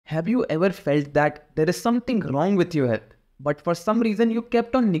Have you ever felt that there is something wrong with your health, but for some reason you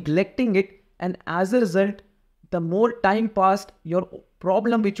kept on neglecting it, and as a result, the more time passed, your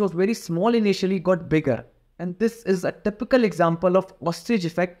problem, which was very small initially, got bigger. And this is a typical example of ostrich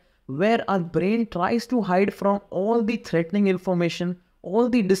effect, where our brain tries to hide from all the threatening information, all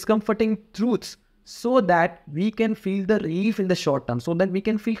the discomforting truths, so that we can feel the relief in the short term, so that we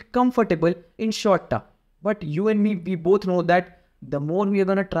can feel comfortable in short term. But you and me, we both know that the more we are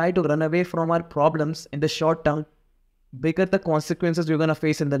going to try to run away from our problems in the short term, bigger the consequences we're going to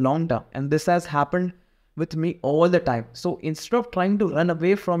face in the long term. And this has happened with me all the time. So instead of trying to run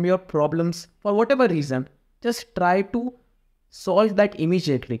away from your problems for whatever reason, just try to solve that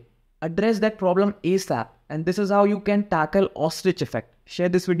immediately. Address that problem ASAP. And this is how you can tackle ostrich effect. Share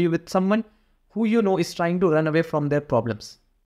this video with someone who you know is trying to run away from their problems.